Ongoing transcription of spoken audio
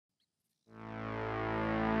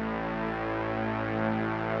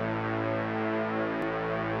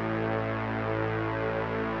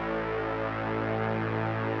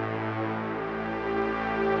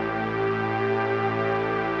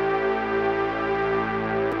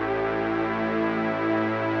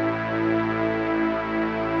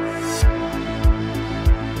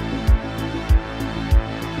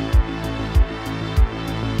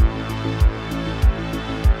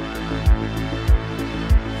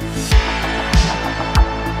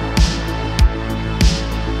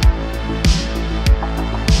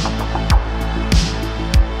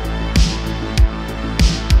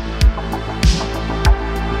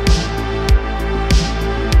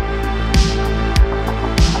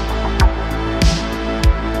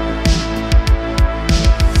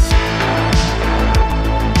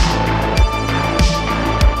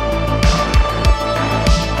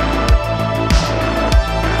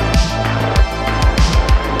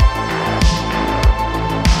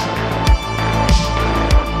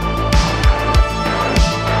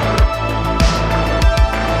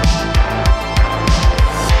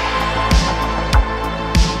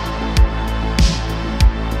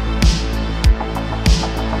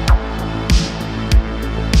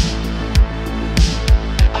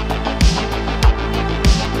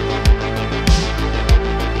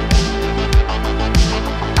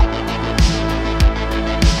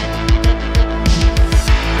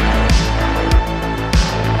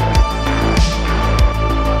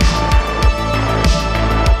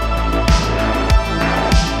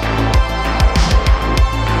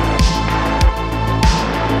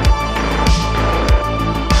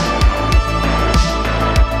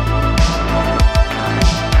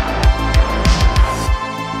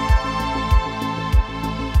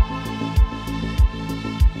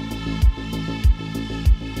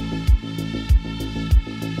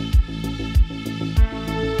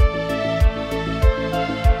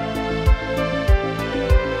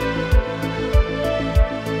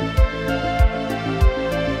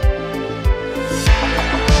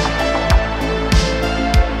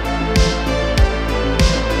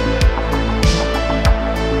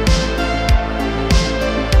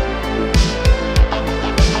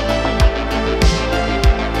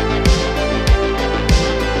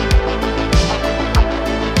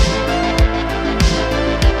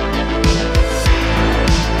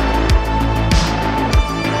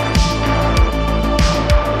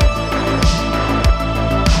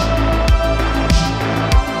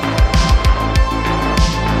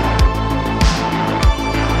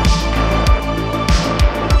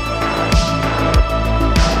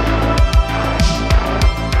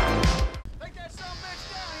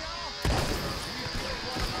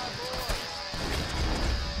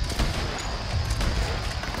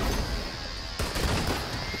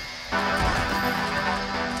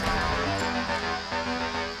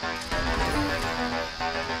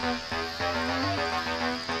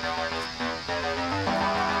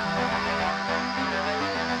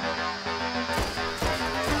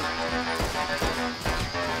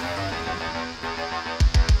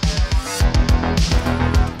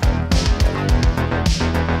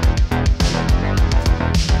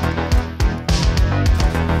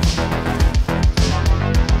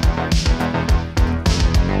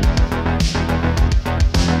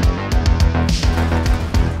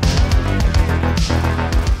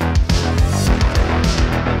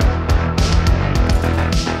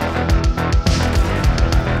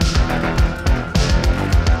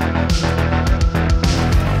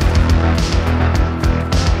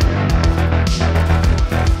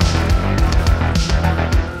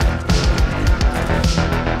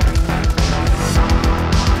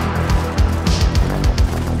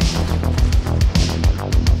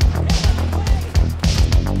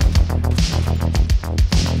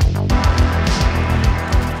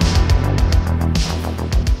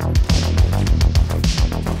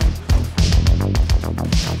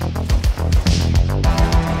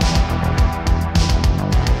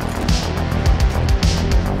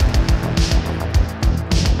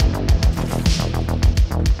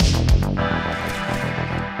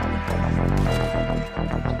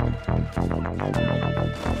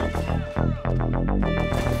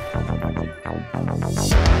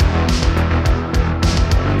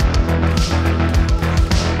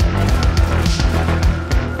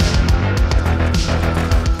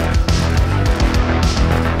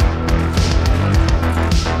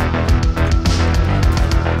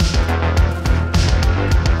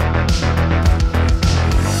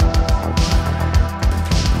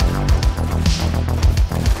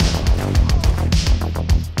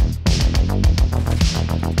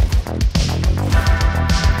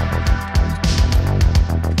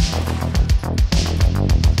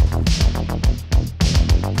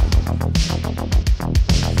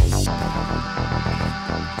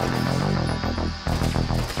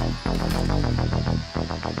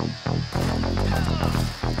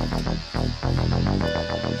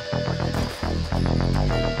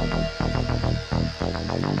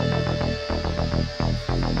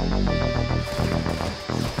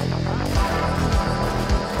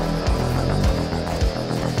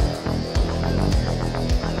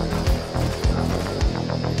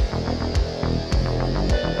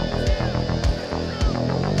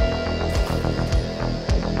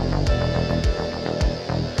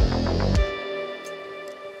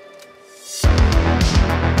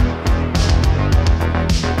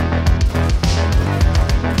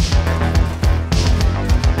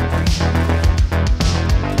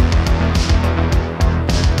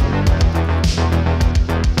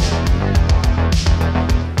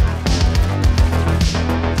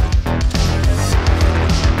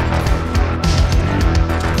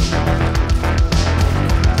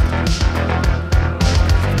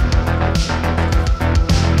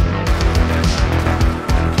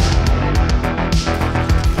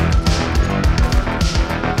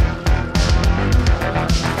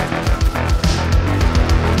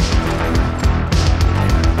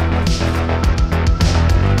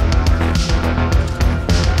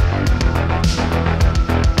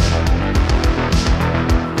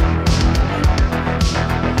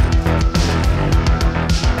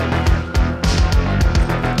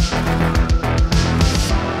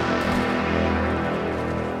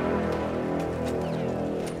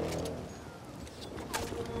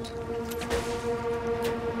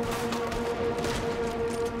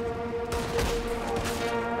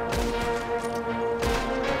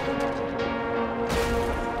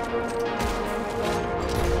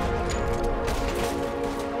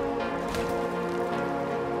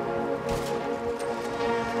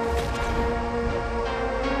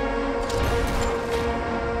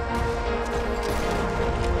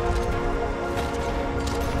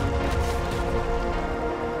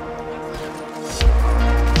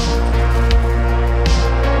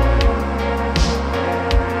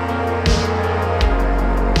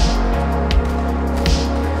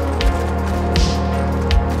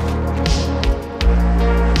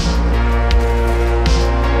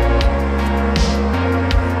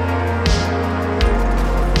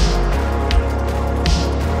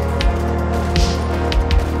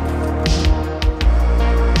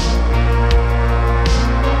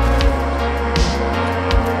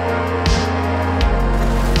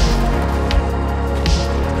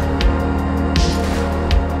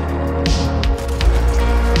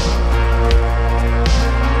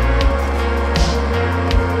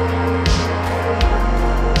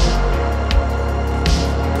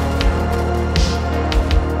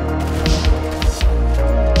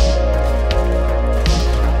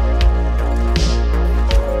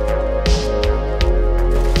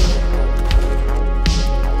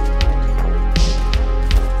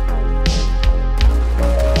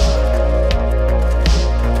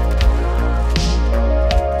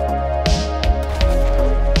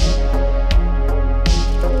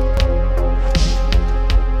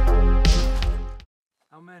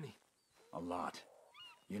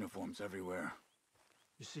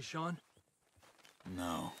You see Sean?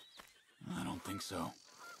 No, I don't think so.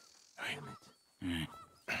 Damn it.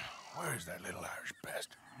 Where's that little Irish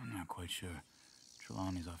bastard? I'm not quite sure.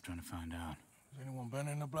 Trelawney's off trying to find out. Has anyone been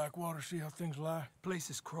in the Blackwater, see how things lie?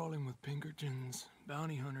 Place is crawling with Pinkertons,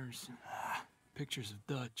 bounty hunters, pictures of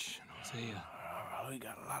Dutch and Hosea. We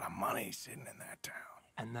got a lot of money sitting in that town.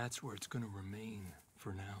 And that's where it's gonna remain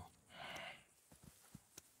for now.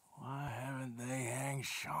 Why haven't they hanged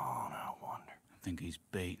Sean, I wonder? I think he's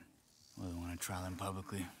bait. Well, they want to trial him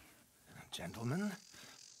publicly. Gentlemen,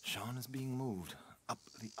 Sean is being moved up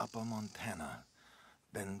the upper Montana,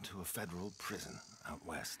 then to a federal prison out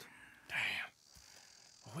west. Damn.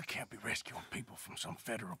 Well, we can't be rescuing people from some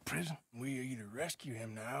federal prison. We either rescue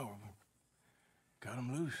him now or cut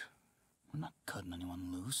him loose. We're not cutting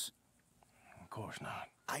anyone loose. Of course not.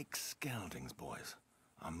 Ike Skelding's boys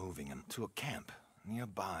are moving him to a camp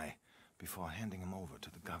nearby before handing him over to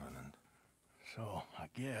the government. So, I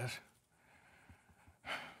guess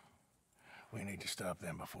we need to stop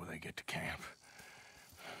them before they get to camp.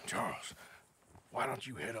 Charles, why don't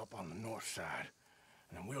you head up on the north side,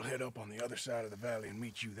 and then we'll head up on the other side of the valley and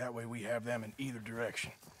meet you. That way we have them in either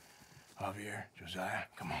direction. Javier, Josiah,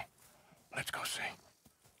 come on. Let's go see.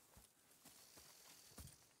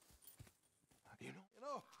 You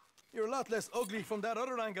know, you're a lot less ugly from that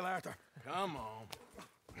other angle, Arthur. Come on.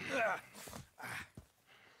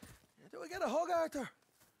 Do we get a hug, Arthur?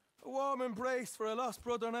 A warm embrace for a lost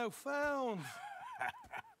brother now found.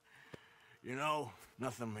 You know,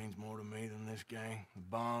 nothing means more to me than this gang, the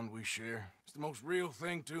bond we share. It's the most real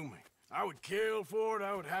thing to me. I would kill for it,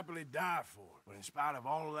 I would happily die for it. But in spite of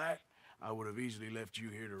all of that, I would have easily left you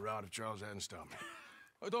here to rot if Charles hadn't stopped me.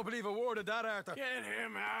 I don't believe a word of that, Arthur. Get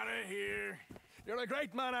him out of here. You're a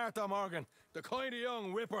great man, Arthur Morgan. The kind of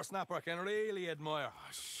young whippersnapper can really admire. Oh,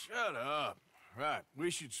 shut up. Right,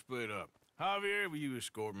 we should split up. Javier, will you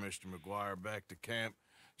escort Mr. McGuire back to camp?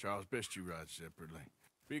 Charles, best you ride separately.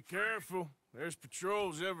 Be careful. There's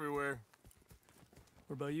patrols everywhere.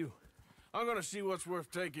 What about you? I'm gonna see what's worth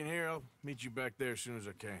taking here. I'll meet you back there as soon as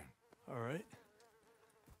I can. All right.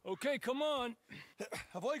 Okay, come on.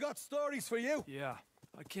 Have I got stories for you? Yeah,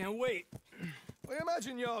 I can't wait. I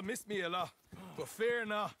imagine y'all missed me a lot. But fear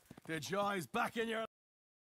not, the joy's back in your